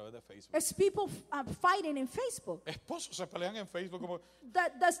peleándose a través de Facebook. is people fighting in Facebook. Esposos se pelean en Facebook como,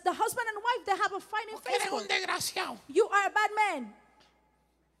 The husband and wife, they have a fight in eres un Facebook. desgraciado. You are a bad man.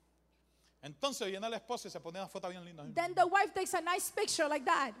 Entonces viene la esposa y se pone una foto bien linda Then the wife takes a nice picture like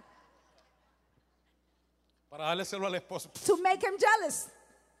that para darle celo al esposo. to make him jealous.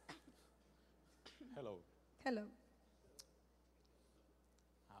 Hello. Hello.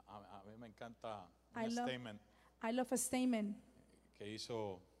 A mí me encanta I un love- statement I love a statement que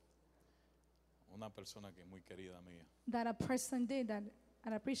hizo una persona que es muy querida mía. that a person did that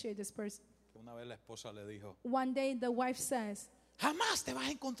I appreciate this person. Que una vez la esposa le dijo, One day the wife says, jamás te vas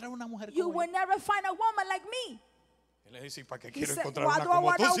a encontrar una mujer "You como will yo. never find a woman like me." Y le dice, ¿para qué He quiero said, encontrar "Why una do I como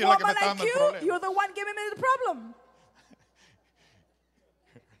want tú a si es la que me woman está like dando el you? problema? You're the one giving me the problem."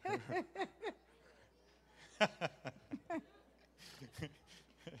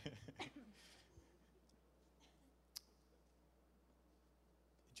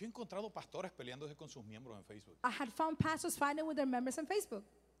 Yo he encontrado pastores peleándose con sus miembros en Facebook. I had found pastors fighting with their members on Facebook.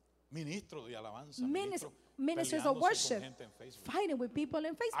 Ministros de alabanza, Ministers ministros of peleándose worship con gente en Facebook. fighting with people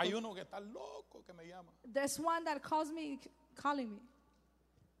in Hay Facebook. uno que está loco que me llama. There's one that calling me.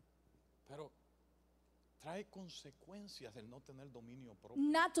 Pero trae consecuencias el no tener dominio propio.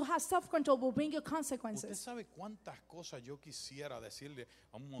 Not to have self-control will bring you Usted consequences. sabe cuántas cosas yo quisiera decirle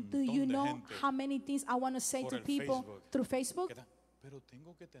a un Do montón you de know gente. how many things I want to say por to el people Facebook. through Facebook? que pero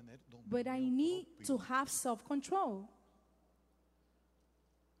tengo que tener dominio But I need propio. to have self-control.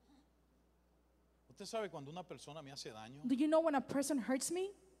 Usted sabe cuando una persona me hace daño. Do you know when a person hurts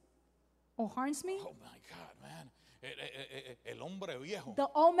me or harms me? Oh my God, man. El hombre viejo The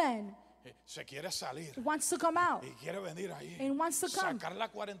old man se quiere salir wants to come out y quiere venir ahí. and wants to come sacar la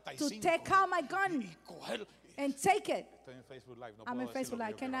to 45 take out my gun y coger. and take it. Estoy en Facebook Live, no I'm puedo in decir Facebook. lo que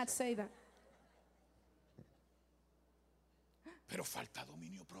I yo quiero cannot hacer. say that. Pero falta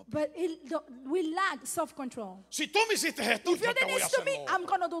dominio propio. But we lack self-control. Si tú me hiciste esto, If you yo te did voy a this to hacer me, lo I'm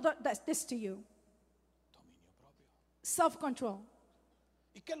otro. going to do this to you. Dominio propio. Self-control.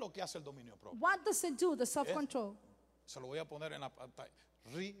 ¿Y qué es lo que hace el dominio propio? What does it do, the self-control? Se lo voy a poner en la pantalla.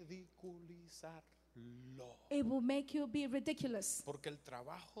 Ridiculizarlo. It will make you be ridiculous. Porque el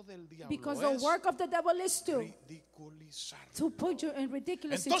trabajo del diablo Because the es work of the devil is ridiculizarlo. to put you in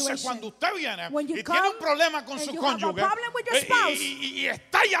ridiculous Entonces cuando situations. usted viene When you y come tiene un problema con and su you have a cónyuge problem with your spouse, y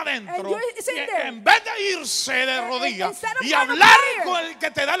está allá adentro, and you're sitting y there, en vez de irse de and rodillas instead of y going to hablar prayer, con el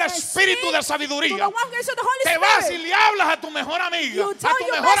que te da el and espíritu speak de to sabiduría, the one who gives you the Holy te vas y Spirit, le hablas a tu mejor amiga, You a tell tu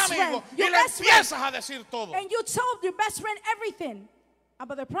your mejor best amigo friend, y your le best friend, empiezas a decir todo. and you told your best friend everything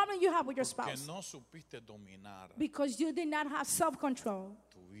about the problem you have with your Que spouse. no supiste dominar Because you did not have self-control.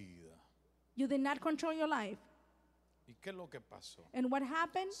 tu vida. You did not control your life. ¿Y qué es lo que pasó? And what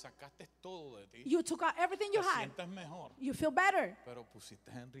happened? Sacaste todo de ti. You took out everything you Te had. sientes mejor, You feel better. pero pusiste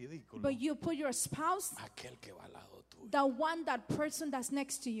en ridículo But you put your spouse, a aquel que va al lado tuyo. that person that's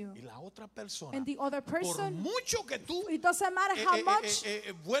next to you. Y la otra persona, And the other por person, mucho que tú it doesn't matter how much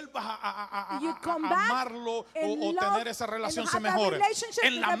vuelvas a you come back amarlo and o love tener esa relación and se have that mejore, relationship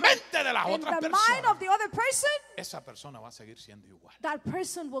en with la the- mente de las in otras the mind of personas, the other person, esa persona va a seguir siendo igual. that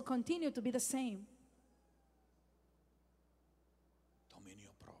person will continue to be the same.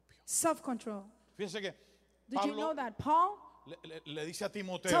 Dominio propio. Self-control. Fíjense que Did you know Pablo that Paul le dice a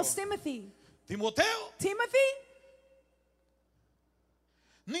Timoteo, tells Timothy, Timoteo,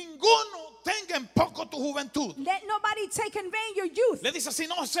 ninguno tenga en poco tu juventud. let nobody take in vain your youth, Le dice, si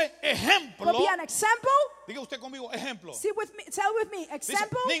no sé ejemplo, but be an example. diga usted conmigo, ejemplo. See with me, tell with me, Dice,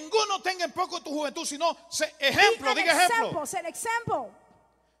 example. ninguno tenga en poco tu juventud, sino sé Be ejemplo, an diga ejemplo, example. Say an example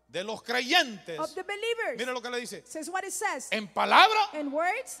de los creyentes. of the believers. Mire lo que le dice, Says what it says en palabra, in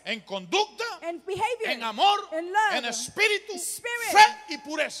words en conducta, and behavior, en amor, in love, en espíritu, spirit, fe y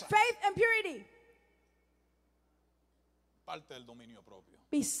pureza. faith and purity. Parte del dominio propio.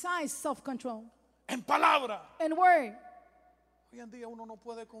 Besides self-control, En palabra. in word. Hoy en día uno no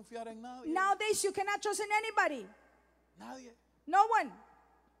puede confiar en nadie. Nowadays you cannot trust in anybody, Nadie. no one,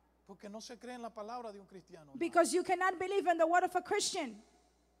 Porque no se cree en la palabra de un cristiano. because you cannot believe in the word of a Christian.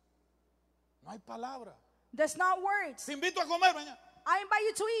 No hay palabra. There's not words. Te invito a comer, mañana. I invite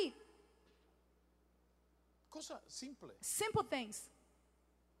you to eat Cosa simple. simple things.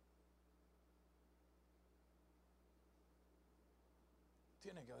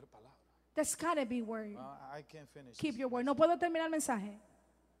 Tiene que haber palabra. There's gotta be word. I can't finish. Keep this. your word. No puedo terminar el mensaje.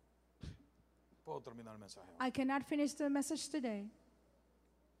 Puedo terminar el mensaje. I cannot finish the message today.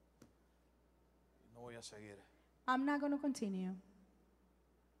 No voy a seguir I'm not going to continue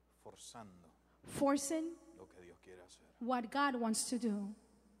forzando forcing lo que Dios quiere hacer. what God wants to do.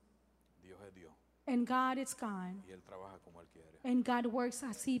 Dios es Dios And God is God. y Él trabaja como Él quiere. And God works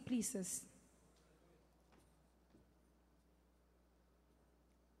as He pleases.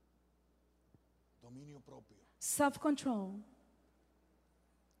 Dominio propio. Self-control.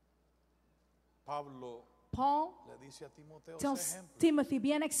 Pablo Paul le dice a Timoteo, sé tells ejemplo, Timothy,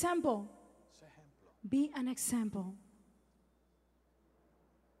 be an example. sé ejemplo. Be an example.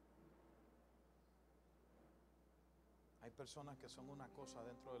 Hay personas que son una cosa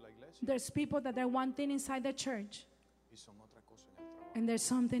dentro de la iglesia There's people that are one thing inside the church, y son otra cosa en el trabajo, and there's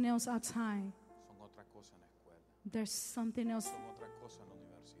something else outside. son otra cosa en la escuela, There's something else. son otra cosa en la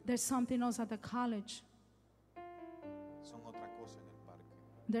universidad, There's something else at the college. son otra cosa en el parque.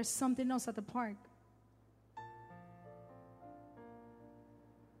 There's something else at the park.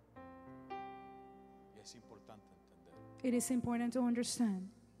 Y es importante entender It is important to understand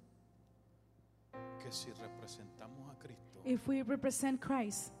que si representamos a Cristo, if we represent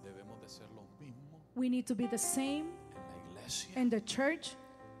Christ, debemos de ser los mismos we need to be the same en la iglesia, in the church,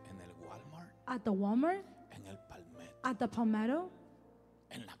 en el Walmart, at the Walmart, en el Palmetto, at the Palmetto,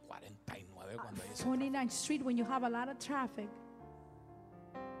 en la 49 cuando hay ese 29th Street when you have a lot of traffic.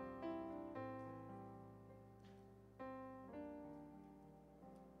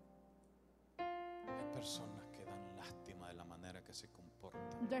 Hay personas que dan lástima de la manera que se comportan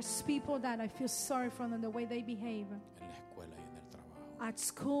There's people that I feel sorry for them, the way they behave en la escuela y en el trabajo. at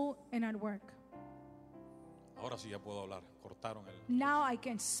school and at work. Ahora sí ya puedo hablar. Cortaron el. Now I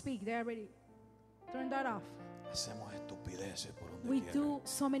can speak. They already turned that off. Hacemos estupideces por donde We quiera. do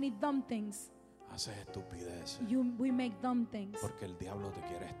so many dumb things. Haces estupideces We make dumb things porque el diablo te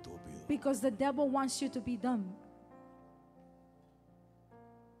quiere estúpido. because the devil wants you to be dumb.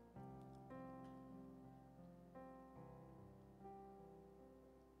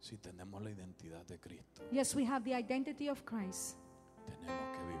 Si tenemos la identidad de Cristo, Yes, we have the identity of Christ.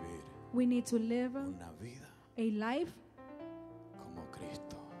 tenemos que vivir We need to live una vida a life como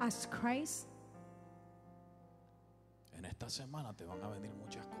Cristo. as Christ. En esta semana te van a venir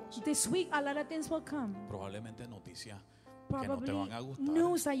muchas cosas. This week, a lot of things will come. Probablemente noticias que no te Probably van a gustar.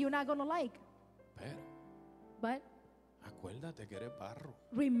 news that you're not going to like. Pero But acuérdate que eres barro.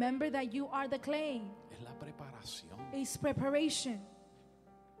 remember that you are the clay. Es la preparación. It's preparation.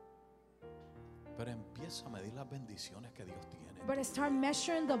 Pero empieza a medir las bendiciones que Dios tiene. But start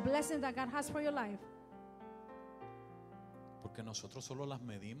measuring the blessings that God has for your life. Porque nosotros solo las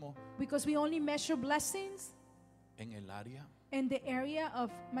medimos Because we only measure blessings en el área in the area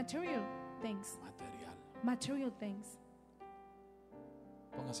of material things. material. Material things.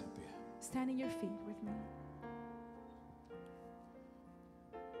 Póngase en pie. Stand in your feet with me.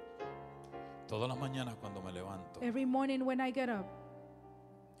 Todas las mañanas cuando me levanto Every morning when I get up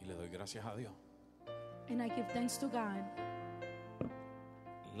y le doy gracias a Dios, and I give thanks to God,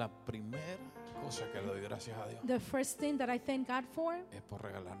 la primera cosa que le doy gracias a Dios the first thing that I thank God for es por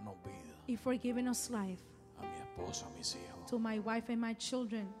regalarnos vida. is for giving us life, A mi esposa, a mis hijos. to my wife and my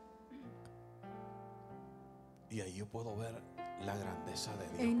children. Y ahí yo puedo ver la grandeza de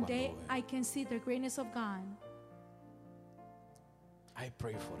Dios And cuando they, veo. I can see the greatness of God. I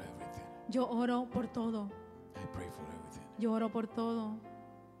pray for everything. Yo oro por todo. I pray for everything. Yo oro por todo.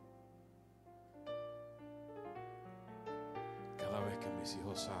 Cada vez que mis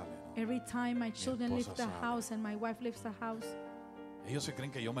hijos salen, Every time my children leave esposa the sale. house and my wife leaves the house, ellos se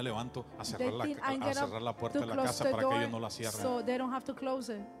creen que yo me levanto a they cerrar, think I a get cerrar la up puerta to de la close casa the para que ellos no door la cierren. so they don't have to close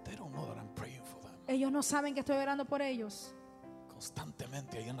it. They don't know that I'm praying for them. Ellos no saben que estoy orando por ellos.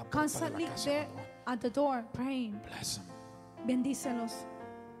 Constantemente ahí en la puerta de Constantly la casa. there cuando- at the door praying. Bless them. Bendícelos.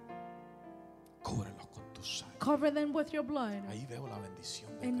 Cúbrelos con tu sangre. Cover them with your blood. Ahí veo la bendición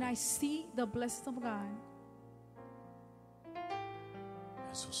de And I Cristo see the blessings of God.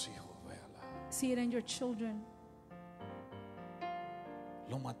 en sus hijos. Véala. See it in your children.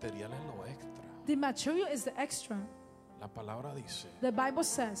 Lo material es lo extra. The material is the extra. La palabra dice: The Bible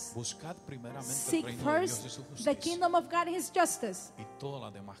says, buscad primeramente el seek reino de Dios y first su the justicia, kingdom of God and His justice, y todas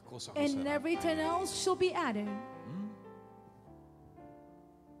las demás cosas os and serán everything añadidas. else shall be added.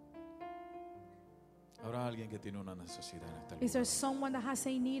 Habrá alguien que tiene una necesidad en este Is there lugar someone that has a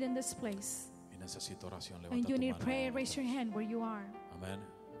need in this place? y necesita oración. Levanta And you tu need mano. prayer, raise your hand where you are. Amén.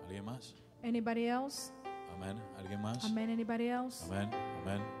 ¿Alguien más? Anybody else? Amén. ¿Alguien más? Amen. Anybody else? Amén.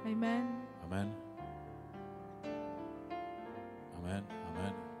 Amén. Amen. Amén. Amén. Amén.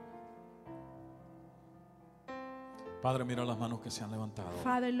 Padre, mira las manos que se han levantado.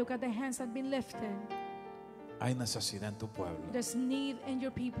 Father, look at the hands that have been lifted. Hay necesidad en tu pueblo. There's need in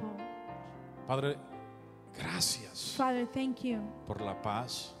your people. Padre, gracias Father, thank you por la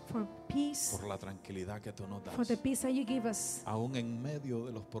paz, for peace, por la tranquilidad que tú nos for the das, peace that you give us, aún en medio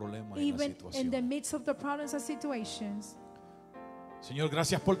de los problemas y las even in the situaciones. midst of the problems and situations. Señor,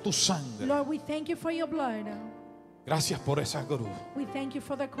 gracias por tu sangre. Lord, we thank you for your blood. Gracias por esa cruz. We thank you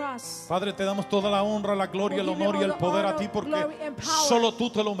for the cross. Padre, te damos toda la honra, la gloria, el We give you honor y all el the poder a honor, ti porque glory, and power. solo tú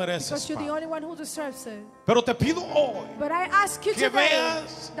te lo mereces, Because you're the Padre. only one who deserves it. Pero te pido hoy But I ask you que today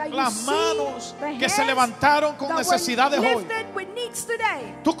veas that you las see manos the que se hands levantaron con that were necesidades hoy. lifted with needs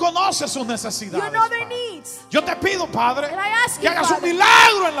today. Tú conoces sus You necesidades, know their Padre. needs. Yo te pido, Padre, And I ask que you, hagas un Father,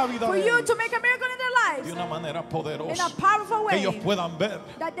 milagro en la vida for de you ellos to make a miracle in their de lives una manera in poderosa, a powerful que way, ellos puedan ver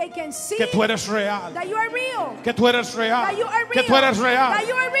that they can see que tú eres real, that you are real, que tú eres real, that you are que real, tú eres real, that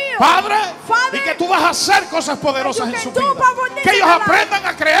you are real, Padre, Father, y que tú vas a hacer cosas poderosas that you en su can do vida, powerful things que ellos in their life. aprendan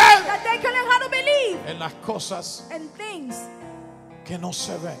a creer that they can learn how to believe en las cosas in things que no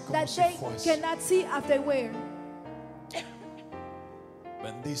se ven como that si they fuese. cannot see as they were.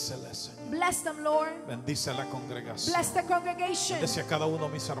 Bendíceles, Señor. Bless them, Lord. Bendice la congregación. Bless the congregation. Bendice a cada uno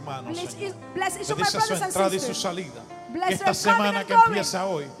de mis hermanos, Bless Señor. bless each of my Bendice su brothers and entrada y su sisters. salida. Bless Que esta their coming semana and que going. empieza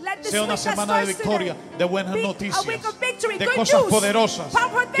hoy Let this sea una week that semana de starts victoria, today de buenas be a noticias, week of victory, de good cosas news, poderosas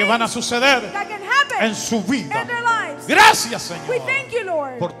powerful que van a things suceder that can happen en su vida. in their lives. Gracias, We Señor, thank you,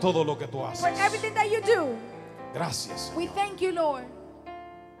 Lord, por todo lo que tú for haces. everything that you do. Gracias We thank you, Lord,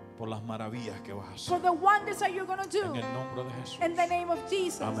 por las maravillas que vas a hacer. for the wonders that you're going to En do. el nombre de Jesús. In the name of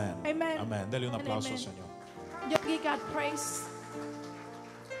Jesus. Amén. Amen. Amén. Dele un And aplauso, amen. Señor. You give God praise.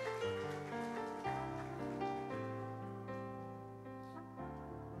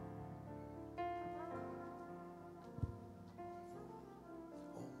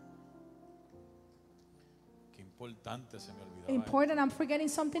 Qué importante, se me olvidaba. Important. I'm forgetting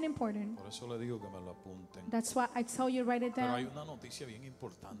something important. Por eso le digo que me lo apunten. That's why I tell you, write it Pero hay down. una noticia bien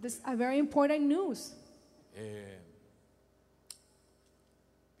importante. This is a very important news.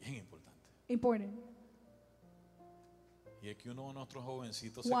 Bien importante. Important. Y es que uno de nuestros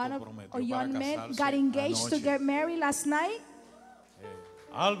jovencitos se One of comprometió our para young men casarse got engaged to anoche. get married last night.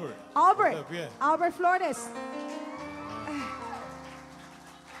 Albert. Albert. ponte de pie. Albert Flores.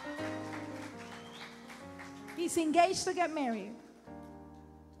 He's engaged to get married.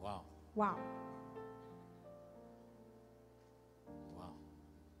 Wow. Wow. Wow.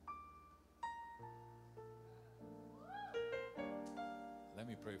 Let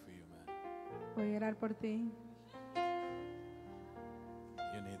me pray for you, man. Voy a orar por ti.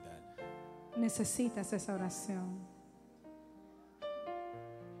 You need that. Necesitas esa oración.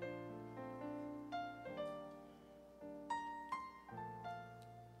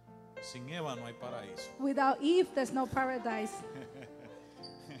 Sin Eva no hay paraíso. Without Eve, there's no paradise.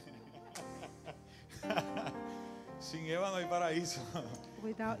 Sin Eva no hay paraíso.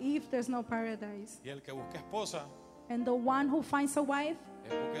 Without Eve, there's no paradise. Y el que busca esposa And the one who finds a wife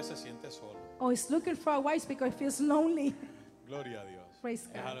es porque se siente solo. or is looking for a wife because he feels lonely. Gloria a Dios. Praise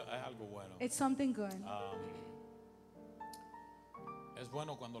Es, God. es algo bueno. It's something good. Es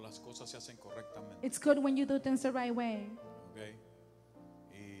bueno cuando las cosas se hacen correctamente. It's good when you do things the right way. ¿Ok?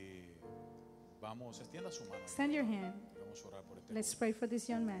 Y vamos, extienda su mano. Extend your hand. Vamos a orar por este. Let's pray for this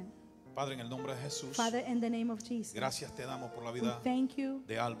young man. Padre, en el nombre de Jesús, Father, in the name of Jesus, gracias te damos por la we vida thank you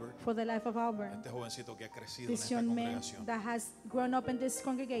de Albert, for the life of Albert, este jovencito que ha crecido en this esta young man congregación. that has grown up in this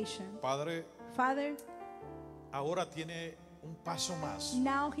congregation. Padre, Father, ahora tiene un paso más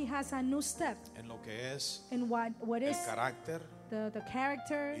now he has a new step en lo que es in what el is carácter the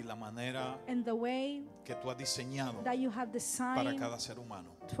character y la manera and the way que tú has diseñado that you have para designed cada ser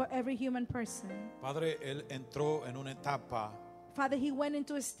humano. for every human person. Padre, él entró en una etapa Father, he went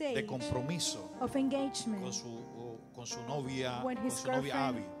into a de stage compromiso of engagement con su novia, with con his su novia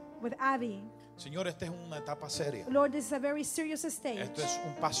girlfriend, Abby. with Abby. Señor, esta es una etapa seria. Lord, this is a very serious stage. Esto es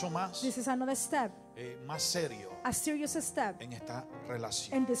un paso más, This is another step, más serio a serious step en esta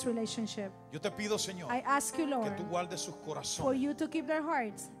relación. in this relationship. Yo te pido, Señor, I ask you, que Lord, tú guardes sus for corazones, you to keep their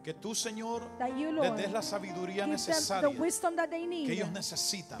hearts, que tú, Señor, that you, les Lord, des la sabiduría give them the necesaria wisdom that they que need, ellos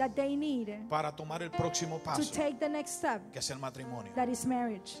necesitan that they need para tomar el próximo to paso, take the next step, que es el matrimonio. that is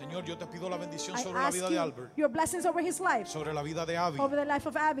marriage. Señor, yo te pido la bendición I sobre la ask vida de you Albert, your blessings over his life, sobre la vida de Abby. over the life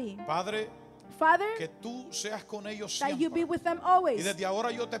of Abby. Padre, Father, que tú seas con ellos that you be siempre. with them Y always. desde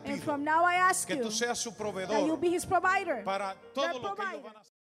ahora yo te And pido from now I ask que you tú seas su that you proveedor be his provider. para their todo lo que ellos provider. van a hacer.